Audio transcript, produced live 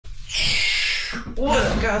What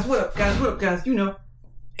up, guys? What up, guys? What up, guys? You know,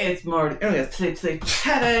 it's Marty. Anyways,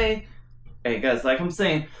 today. Hey, guys, like I'm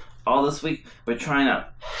saying, all this week, we're trying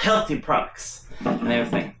out healthy products and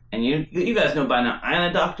everything. And you guys know by now, I'm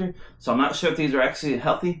a doctor, so I'm not sure if these are actually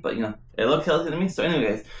healthy, but, you know, they look healthy to me. So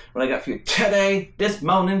anyways, what I got for you today, this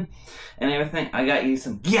morning, and everything, I got you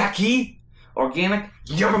some Guayakí organic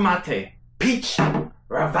Yerba maté peach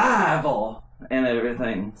revival and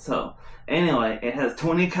everything. So anyway, it has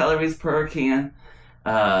 20 calories per can.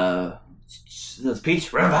 This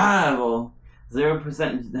peach revival,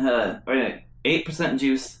 0%, 8%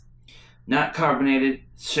 juice, not carbonated,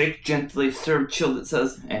 shake gently, serve chilled, it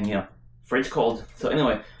says, and you know, fridge cold. So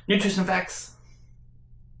anyway, nutrition facts,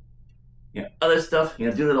 you know, other stuff, you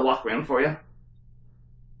know, do a little walk around for you.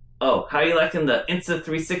 Oh, how you liking the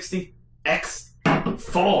Insta360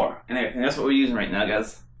 X4 and everything? That's what we're using right now,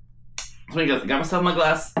 guys. So I got myself my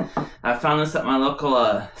glass. I found this at my local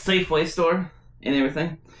Safeway store and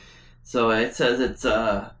everything. So it says it's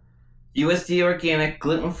USD organic,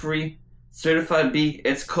 gluten-free, certified B,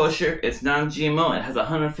 it's kosher, it's non-GMO, it has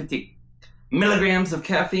 150 milligrams of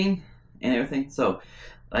caffeine and everything. So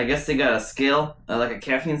I guess they got a scale, like a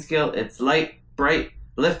caffeine scale. It's light, bright,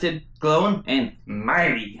 lifted, glowing, and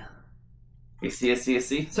mighty. You see.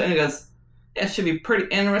 So anyway, guys, yeah, it should be pretty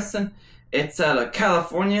interesting. It's out of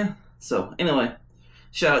California. So anyway,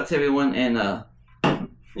 shout out to everyone in,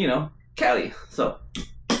 you know, Cali. So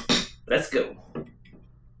let's go.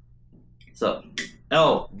 So,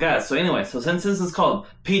 oh, guys, so anyway, so since this is called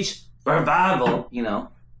Peach Revival, you know,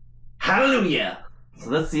 hallelujah. So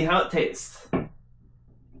let's see how it tastes.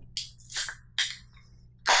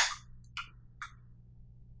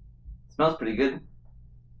 Smells pretty good.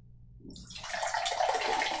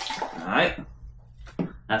 Alright.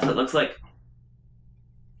 That's what it looks like.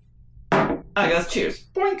 Alright, guys, cheers.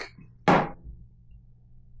 Boink.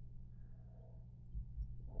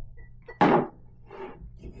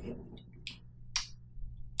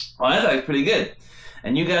 Well, I thought it was pretty good.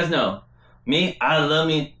 And you guys know, me, I love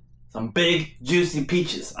me some big, juicy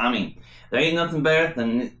peaches. I mean, there ain't nothing better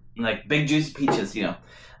than, like, big, juicy peaches, you know.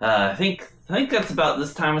 I think that's about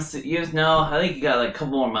this time of years now. I think you got, like, a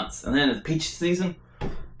couple more months. And then it's peach season.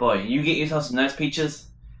 Boy, you get yourself some nice peaches.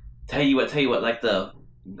 Tell you what, like the,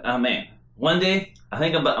 oh, man. One day, I'm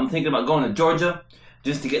thinking about going to Georgia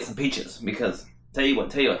just to get some peaches. Because, tell you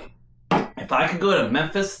what, if I could go to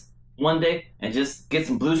Memphis one day and just get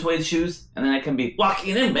some blue suede shoes, and then I can be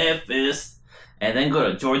walking in Memphis, and then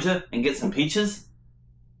go to Georgia and get some peaches,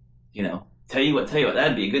 you know, tell you what,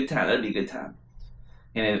 that'd be a good time.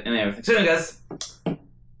 And everything. So anyway, guys,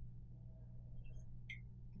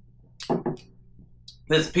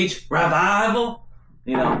 this peach revival,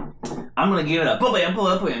 you know, I'm gonna give it a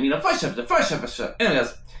bam, you know, fresh up. Anyway,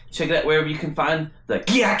 guys, check it out wherever you can find the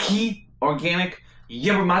Guayakí organic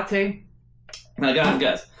Yerba maté. Now,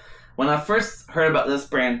 guys, when I first heard about this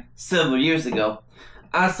brand several years ago,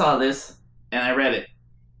 I saw this and I read it.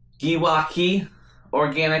 Guayakí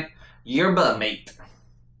organic Yerba mate.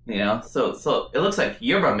 You know, so it looks like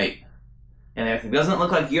Yerba mate and everything. Doesn't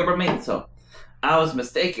look like Yerba mate, so I was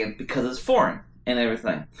mistaken because it's foreign and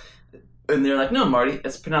everything. And they're like, no, Marty,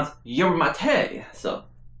 it's pronounced Yerba maté. So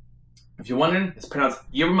if you're wondering, it's pronounced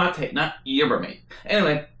Yerba maté, not Yerba mate.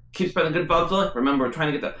 Anyway, keep spreading good vibes. Remember, we're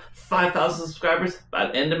trying to get to 5,000 subscribers by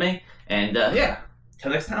the end of May. And yeah,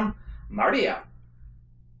 till next time, Marty out.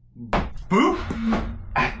 Boop.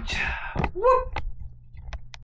 Acha. Whoop.